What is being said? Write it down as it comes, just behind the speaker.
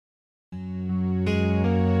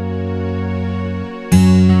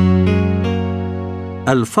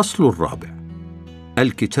الفصل الرابع: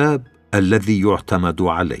 الكتاب الذي يعتمد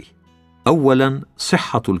عليه. أولاً،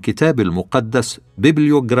 صحة الكتاب المقدس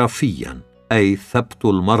ببليوغرافياً، أي ثبت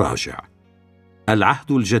المراجع.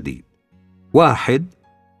 العهد الجديد: 1.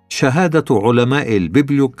 شهادة علماء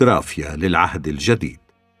الببليوغرافيا للعهد الجديد.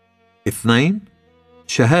 2.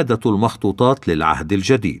 شهادة المخطوطات للعهد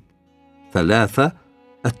الجديد. 3.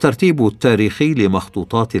 الترتيب التاريخي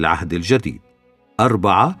لمخطوطات العهد الجديد.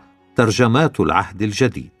 4. ترجمات العهد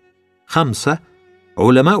الجديد. 5.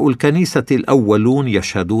 علماء الكنيسة الأولون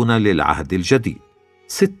يشهدون للعهد الجديد.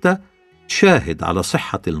 6. شاهد على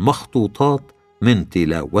صحة المخطوطات من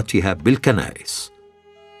تلاوتها بالكنائس.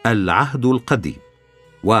 العهد القديم: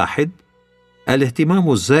 1.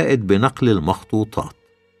 الاهتمام الزائد بنقل المخطوطات.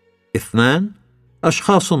 2.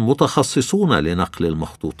 أشخاص متخصصون لنقل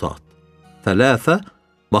المخطوطات. 3.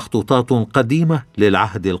 مخطوطات قديمة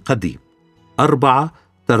للعهد القديم. 4.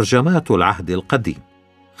 ترجمات العهد القديم.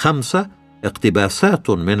 5. اقتباسات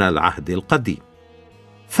من العهد القديم.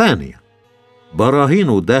 ثانيا،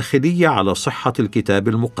 براهين داخلية على صحة الكتاب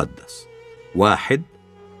المقدس. 1.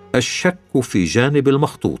 الشك في جانب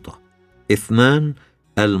المخطوطة. 2.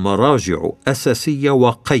 المراجع أساسية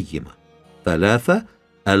وقيمة. 3.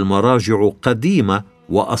 المراجع قديمة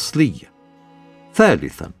وأصلية.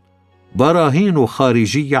 ثالثا، براهين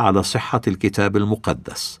خارجية على صحة الكتاب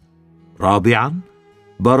المقدس. 4.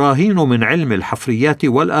 براهين من علم الحفريات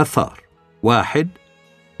والآثار. 1.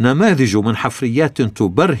 نماذج من حفريات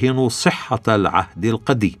تبرهن صحة العهد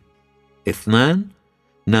القديم. 2.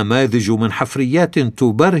 نماذج من حفريات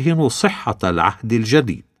تبرهن صحة العهد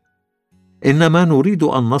الجديد. إن ما نريد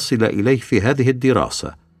أن نصل إليه في هذه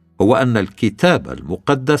الدراسة هو أن الكتاب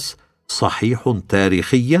المقدس صحيح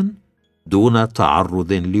تاريخيا دون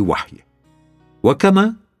تعرض لوحيه.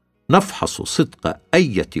 وكما نفحص صدق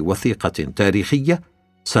أي وثيقة تاريخية،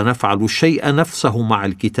 سنفعل الشيء نفسه مع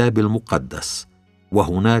الكتاب المقدس،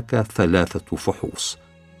 وهناك 3 فحوص: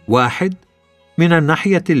 1. من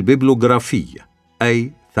الناحية الببلوغرافية،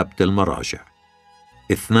 أي ثبت المراجع.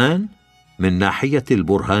 2. من ناحية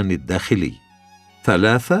البرهان الداخلي.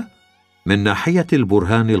 3. من ناحية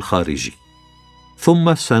البرهان الخارجي.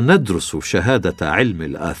 ثم سندرس شهادة علم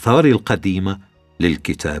الآثار القديمة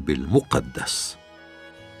للكتاب المقدس.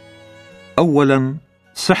 أولاً،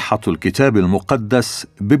 صحة الكتاب المقدس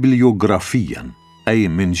ببليوغرافياً، أي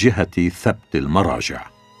من جهة ثبت المراجع.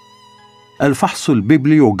 الفحص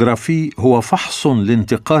الببليوغرافي هو فحص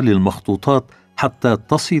لانتقال المخطوطات حتى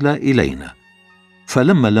تصل إلينا،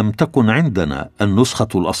 فلما لم تكن عندنا النسخة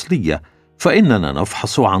الأصلية فإننا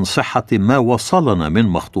نفحص عن صحة ما وصلنا من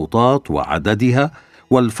مخطوطات وعددها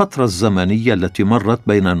والفترة الزمنية التي مرت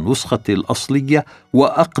بين النسخة الأصلية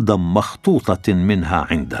وأقدم مخطوطة منها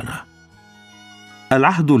عندنا.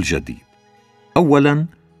 العهد الجديد: أولاً،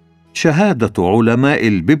 شهادة علماء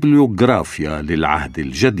الببليوغرافيا للعهد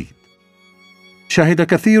الجديد. شهد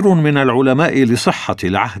كثير من العلماء لصحة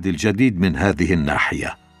العهد الجديد من هذه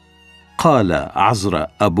الناحية. قال عزرا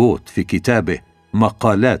أبوت في كتابه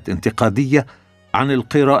مقالات انتقادية عن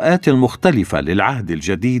القراءات المختلفة للعهد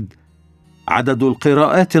الجديد: عدد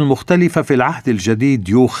القراءات المختلفة في العهد الجديد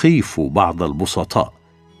يخيف بعض البسطاء،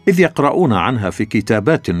 إذ يقرؤون عنها في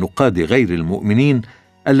كتابات النقاد غير المؤمنين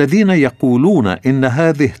الذين يقولون إن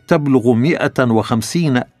هذه تبلغ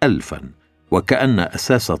 150,000، وكأن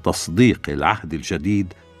أساس تصديق العهد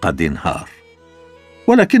الجديد قد انهار.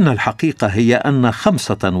 ولكن الحقيقة هي أن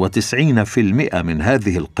 95% من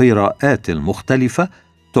هذه القراءات المختلفة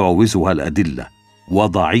تعوزها الأدلة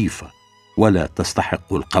وضعيفة ولا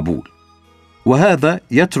تستحق القبول، وهذا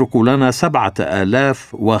يترك لنا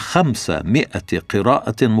 7,500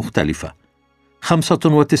 قراءة مختلفة.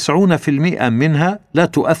 95% منها لا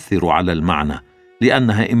تؤثر على المعنى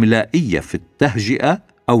لأنها إملائية في التهجئة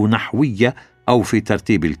أو نحوية أو في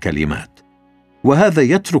ترتيب الكلمات، وهذا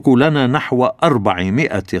يترك لنا نحو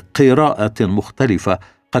 400 قراءة مختلفة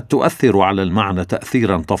قد تؤثر على المعنى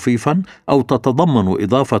تأثيرا طفيفا أو تتضمن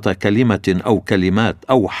إضافة كلمة أو كلمات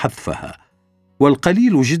أو حذفها،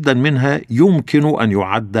 والقليل جدا منها يمكن أن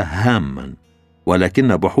يعد هاما.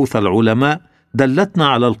 ولكن بحوث العلماء دلتنا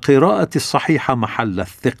على القراءة الصحيحة محل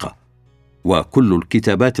الثقة، وكل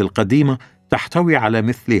الكتابات القديمة تحتوي على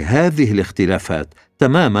مثل هذه الاختلافات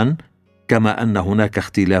تماما، كما أن هناك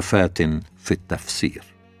اختلافات في التفسير.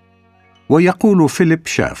 ويقول فيليب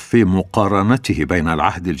شاف في مقارنته بين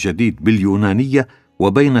العهد الجديد باليونانية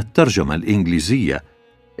وبين الترجمة الإنجليزية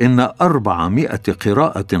إن 400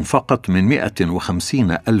 قراءة فقط من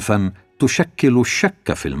 150,000 تشكل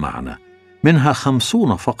الشك في المعنى، منها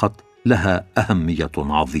 50 فقط لها أهمية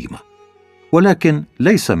عظيمة، ولكن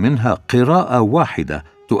ليس منها قراءة واحدة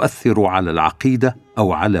تؤثر على العقيدة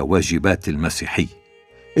أو على واجبات المسيحي.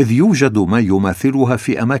 إذ يوجد ما يماثلها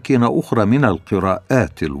في أماكن أخرى من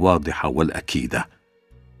القراءات الواضحة والأكيدة.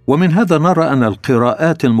 ومن هذا نرى أن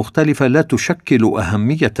القراءات المختلفة لا تشكل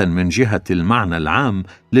أهمية من جهة المعنى العام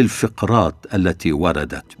للفقرات التي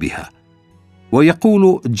وردت بها.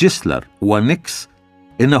 ويقول جيسلر ونيكس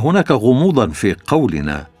إن هناك غموضا في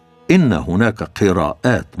قولنا إن هناك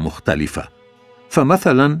قراءات مختلفة.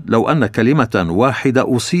 فمثلا لو أن كلمة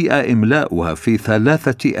واحدة أسيء إملاؤها في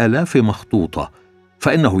 3000 مخطوطة،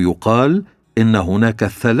 فإنه يقال إن هناك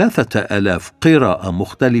 3000 قراءة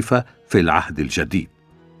مختلفة في العهد الجديد.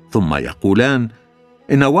 ثم يقولان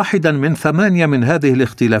إن واحدا من 8 من هذه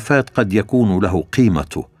الاختلافات قد يكون له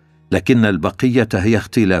قيمته، لكن البقية هي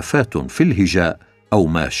اختلافات في الهجاء أو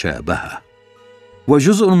ما شابهه.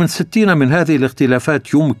 وجزء من 60 من هذه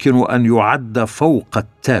الاختلافات يمكن أن يعد فوق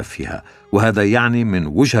التافهة، وهذا يعني من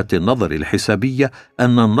وجهة النظر الحسابية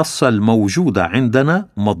أن النص الموجود عندنا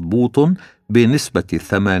مضبوط بنسبة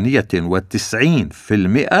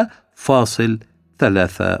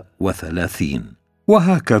 98.33%.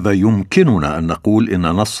 وهكذا يمكننا أن نقول إن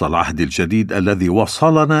نص العهد الجديد الذي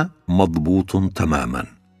وصلنا مضبوط تماما،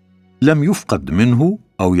 لم يفقد منه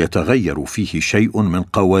أو يتغير فيه شيء من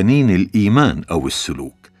قوانين الإيمان أو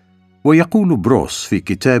السلوك. ويقول بروس في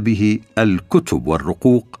كتابه الكتب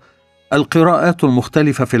والرقوق: القراءات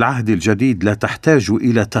المختلفة في العهد الجديد لا تحتاج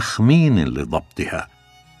إلى تخمين لضبطها،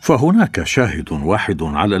 فهناك شاهد واحد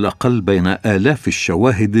على الأقل بين آلاف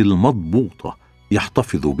الشواهد المضبوطة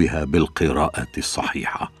يحتفظ بها بالقراءة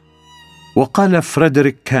الصحيحة. وقال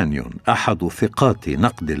فريدريك كانيون أحد ثقات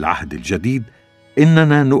نقد العهد الجديد: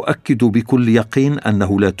 إننا نؤكد بكل يقين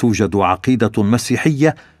أنه لا توجد عقيدة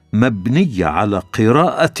مسيحية مبنية على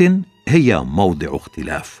قراءة هي موضع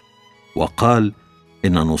اختلاف. وقال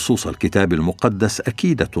إن نصوص الكتاب المقدس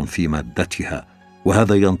أكيدة في مادتها،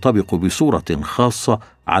 وهذا ينطبق بصورة خاصة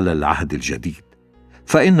على العهد الجديد،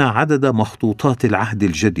 فإن عدد مخطوطات العهد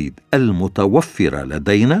الجديد المتوفرة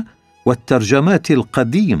لدينا والترجمات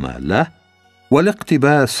القديمة له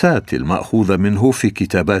والاقتباسات المأخوذة منه في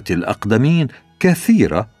كتابات الأقدمين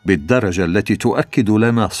كثيرة بالدرجة التي تؤكد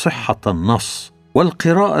لنا صحة النص،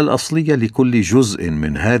 والقراءة الأصلية لكل جزء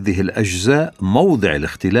من هذه الأجزاء موضع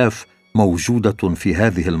الاختلاف موجودة في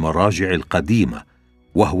هذه المراجع القديمة،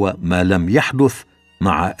 وهو ما لم يحدث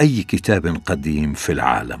مع أي كتاب قديم في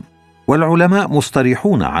العالم. والعلماء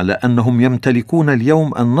مستريحون على أنهم يمتلكون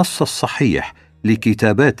اليوم النص الصحيح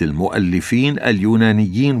لكتابات المؤلفين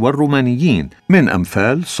اليونانيين والرومانيين من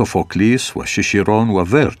أمثال سوفوكليس وشيشيرون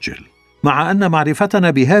وفيرجل، مع أن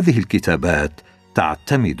معرفتنا بهذه الكتابات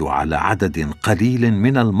تعتمد على عدد قليل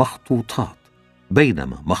من المخطوطات،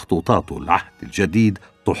 بينما مخطوطات العهد الجديد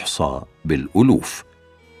تحصى بالألوف.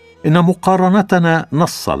 إن مقارنتنا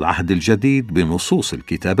نص العهد الجديد بنصوص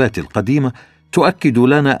الكتابات القديمة تؤكد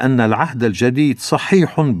لنا أن العهد الجديد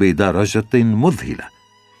صحيح بدرجة مذهلة،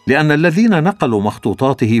 لأن الذين نقلوا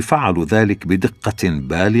مخطوطاته فعلوا ذلك بدقة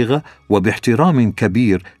بالغة وباحترام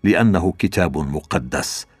كبير لأنه كتاب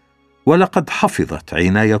مقدس. ولقد حفظت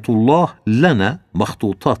عناية الله لنا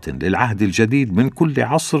مخطوطات للعهد الجديد من كل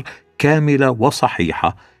عصر كاملة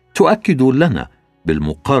وصحيحة تؤكد لنا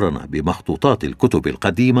بالمقارنة بمخطوطات الكتب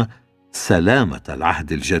القديمة سلامة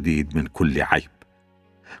العهد الجديد من كل عيب.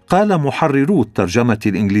 قال محررو الترجمة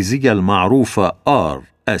الإنجليزية المعروفة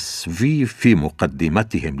RSV في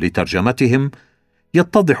مقدمتهم لترجمتهم: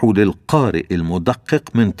 يتضح للقارئ المدقق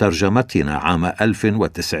من ترجمتنا عام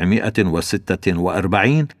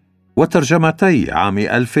 1946 وترجمتي عام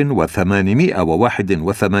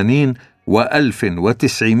 1881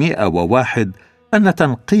 و1901 أن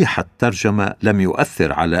تنقيح الترجمة لم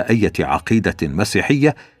يؤثر على أي عقيدة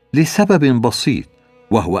مسيحية لسبب بسيط،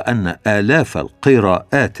 وهو أن آلاف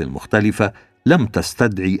القراءات المختلفة لم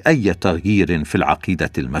تستدعي أي تغيير في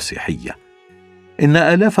العقيدة المسيحية. إن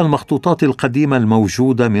آلاف المخطوطات القديمة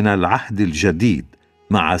الموجودة من العهد الجديد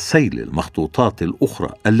مع سيل المخطوطات الأخرى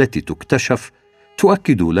التي تكتشف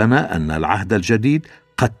تؤكد لنا أن العهد الجديد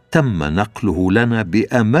قد تم نقله لنا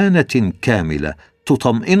بأمانة كاملة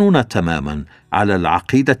تطمئننا تماما على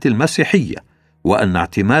العقيدة المسيحية، وأن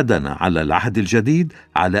اعتمادنا على العهد الجديد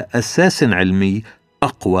على أساس علمي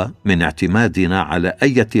أقوى من اعتمادنا على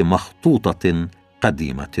أي مخطوطة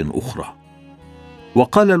قديمة أخرى.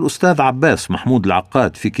 وقال الأستاذ عباس محمود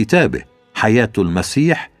العقاد في كتابه حياة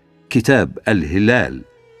المسيح كتاب الهلال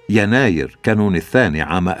يناير كانون الثاني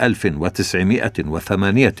عام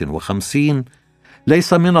 1958: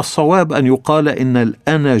 ليس من الصواب أن يقال إن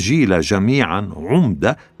الأناجيل جميعا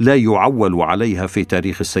عمدة لا يعول عليها في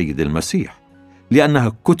تاريخ السيد المسيح،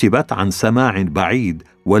 لأنها كتبت عن سماع بعيد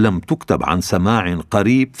ولم تكتب عن سماع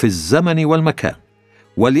قريب في الزمن والمكان،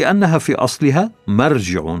 ولأنها في أصلها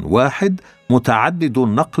مرجع واحد متعدد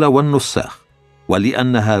النقل والنساخ،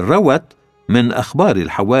 ولأنها روت من أخبار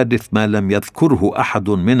الحوادث ما لم يذكره أحد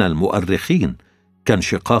من المؤرخين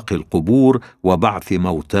كانشقاق القبور وبعث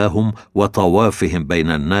موتاهم وطوافهم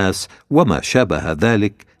بين الناس وما شابه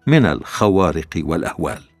ذلك من الخوارق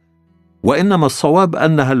والأهوال. وإنما الصواب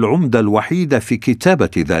أنها العمدة الوحيدة في كتابة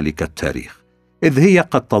ذلك التاريخ، إذ هي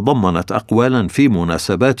قد تضمنت أقوالا في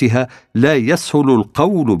مناسباتها لا يسهل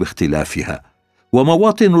القول باختلافها،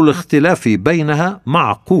 ومواطن الاختلاف بينها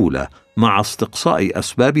معقولة مع استقصاء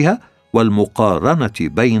أسبابها والمقارنة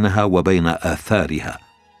بينها وبين آثارها،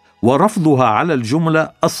 ورفضها على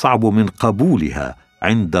الجملة أصعب من قبولها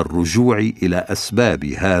عند الرجوع إلى أسباب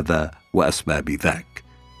هذا وأسباب ذاك.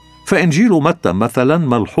 فإنجيل متى مثلا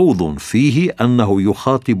ملحوظ فيه أنه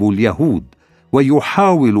يخاطب اليهود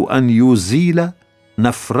ويحاول أن يزيل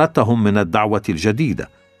نفرتهم من الدعوة الجديدة،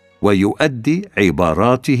 ويؤدي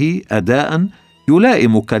عباراته أداء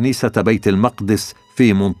يلائم كنيسة بيت المقدس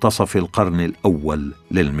في منتصف القرن الأول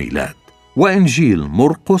للميلاد. وإنجيل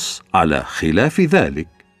مرقس على خلاف ذلك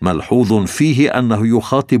ملحوظ فيه أنه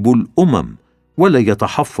يخاطب الأمم، ولا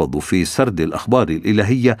يتحفظ في سرد الأخبار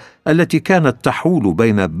الإلهية التي كانت تحول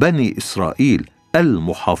بين بني إسرائيل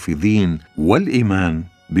المحافظين والإيمان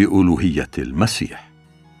بألوهية المسيح.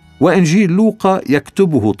 وإنجيل لوقا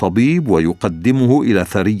يكتبه طبيب ويقدمه إلى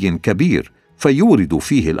ثري كبير، فيورد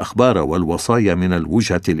فيه الأخبار والوصايا من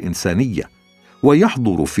الوجهة الإنسانية،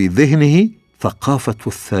 ويحضر في ذهنه ثقافة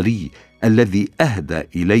الثري الذي أهدى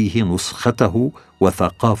إليه نسخته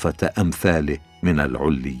وثقافة أمثاله من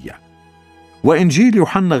العلية. وإنجيل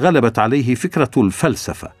يوحنا غلبت عليه فكرة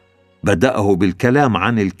الفلسفة، بدأه بالكلام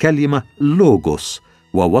عن الكلمة لوغوس،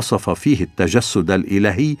 ووصف فيه التجسد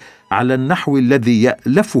الإلهي على النحو الذي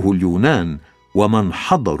يألفه اليونان ومن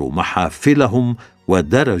حضروا محافلهم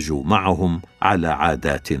ودرجوا معهم على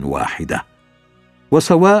عادات واحدة.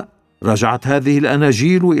 وسواء رجعت هذه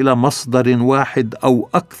الأناجيل إلى مصدر واحد أو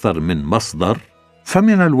أكثر من مصدر،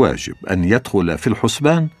 فمن الواجب أن يدخل في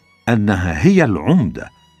الحسبان أنها هي العمدة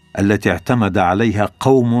التي اعتمد عليها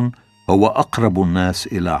قوم هو أقرب الناس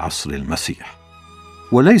إلى عصر المسيح.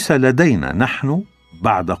 وليس لدينا نحن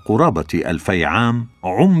بعد قرابة 2000 عام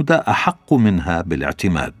عمدة أحق منها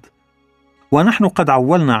بالاعتماد. ونحن قد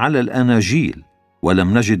عولنا على الأناجيل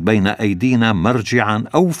ولم نجد بين أيدينا مرجعا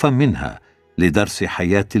أوفى منها لدرس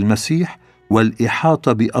حياة المسيح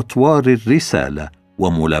والإحاطة بأطوار الرسالة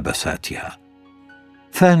وملابساتها.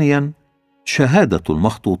 ثانيا، شهادة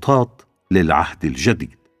المخطوطات للعهد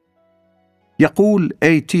الجديد. يقول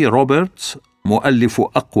A.T. روبرتس مؤلف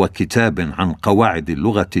أقوى كتاب عن قواعد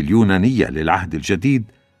اللغة اليونانية للعهد الجديد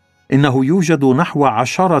إنه يوجد نحو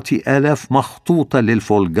 10,000 مخطوطة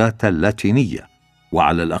للفولغاتا اللاتينية،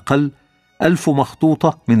 وعلى الأقل 1000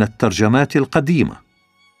 مخطوطة من الترجمات القديمة،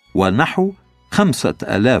 ونحو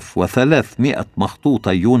 5300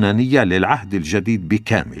 مخطوطة يونانية للعهد الجديد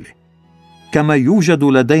بكامله. كما يوجد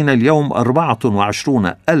لدينا اليوم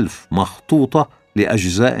 24,000 مخطوطة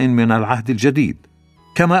لأجزاء من العهد الجديد،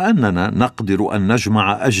 كما أننا نقدر أن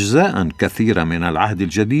نجمع أجزاء كثيرة من العهد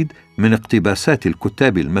الجديد من اقتباسات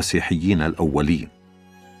الكتاب المسيحيين الأولين.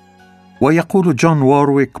 ويقول جون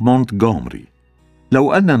وورويك مونتغومري: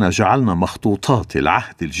 لو أننا جعلنا مخطوطات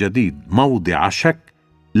العهد الجديد موضع شك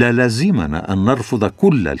للزمنا أن نرفض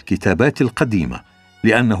كل الكتابات القديمة،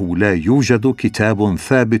 لأنه لا يوجد كتاب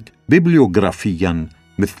ثابت ببليوغرافيا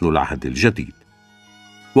مثل العهد الجديد.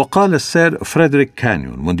 وقال السير فريدريك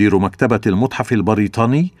كانيون مدير مكتبة المتحف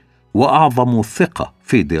البريطاني وأعظم ثقة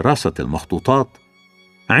في دراسة المخطوطات: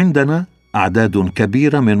 عندنا أعداد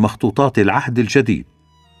كبيرة من مخطوطات العهد الجديد،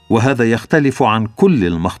 وهذا يختلف عن كل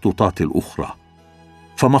المخطوطات الأخرى.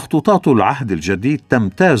 فمخطوطات العهد الجديد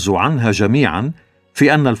تمتاز عنها جميعا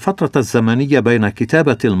في أن الفترة الزمنية بين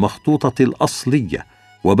كتابة المخطوطة الأصلية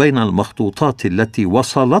وبين المخطوطات التي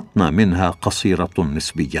وصلتنا منها قصيرة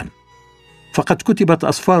نسبيا. فقد كتبت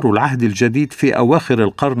أسفار العهد الجديد في أواخر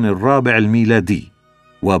القرن الرابع الميلادي،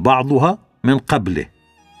 وبعضها من قبله،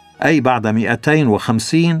 أي بعد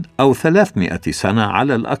 250 أو 300 سنة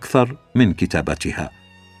على الأكثر من كتابتها.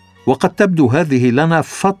 وقد تبدو هذه لنا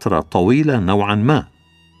فترة طويلة نوعا ما،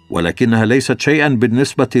 ولكنها ليست شيئا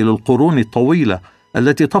بالنسبة للقرون الطويلة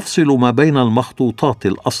التي تفصل ما بين المخطوطات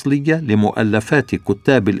الأصلية لمؤلفات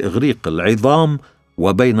كتاب الإغريق العظام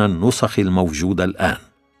وبين النسخ الموجودة الآن.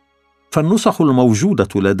 فالنسخ الموجودة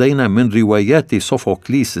لدينا من روايات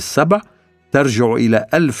سوفوكليس السبع ترجع إلى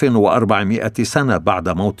 1400 سنة بعد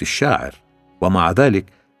موت الشاعر، ومع ذلك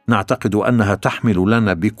نعتقد أنها تحمل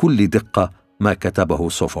لنا بكل دقة ما كتبه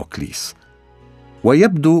سوفوكليس.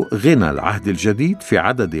 ويبدو غنى العهد الجديد في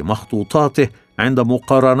عدد مخطوطاته عند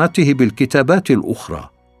مقارنته بالكتابات الأخرى.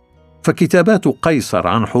 فكتابات قيصر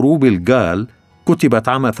عن حروب الجال كتبت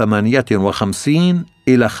عام 58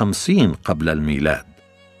 إلى 50 قبل الميلاد.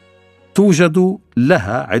 توجد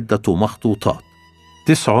لها عدة مخطوطات،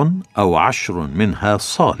 9 أو 10 منها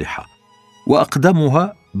صالحة،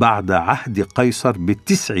 وأقدمها بعد عهد قيصر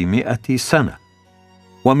ب900 سنة.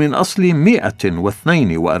 ومن أصل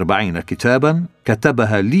 142 كتاباً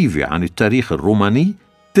كتبها ليفي عن التاريخ الروماني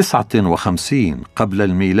 59 قبل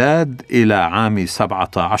الميلاد إلى عام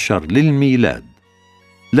 17 للميلاد.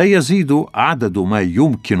 لا يزيد عدد ما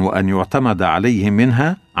يمكن أن يعتمد عليه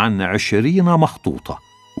منها عن 20 مخطوطة،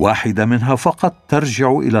 واحدة منها فقط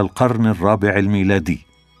ترجع إلى القرن الرابع الميلادي.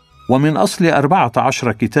 ومن أصل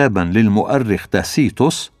 14 كتاباً للمؤرخ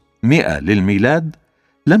تاسيتوس 100 للميلاد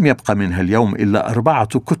لم يبق منها اليوم إلا 4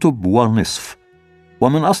 كتب ونصف.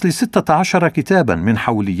 ومن أصل 16 كتاباً من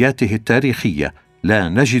حولياته التاريخية لا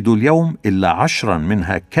نجد اليوم إلا 10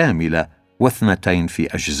 منها كاملة و2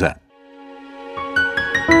 في أجزاء.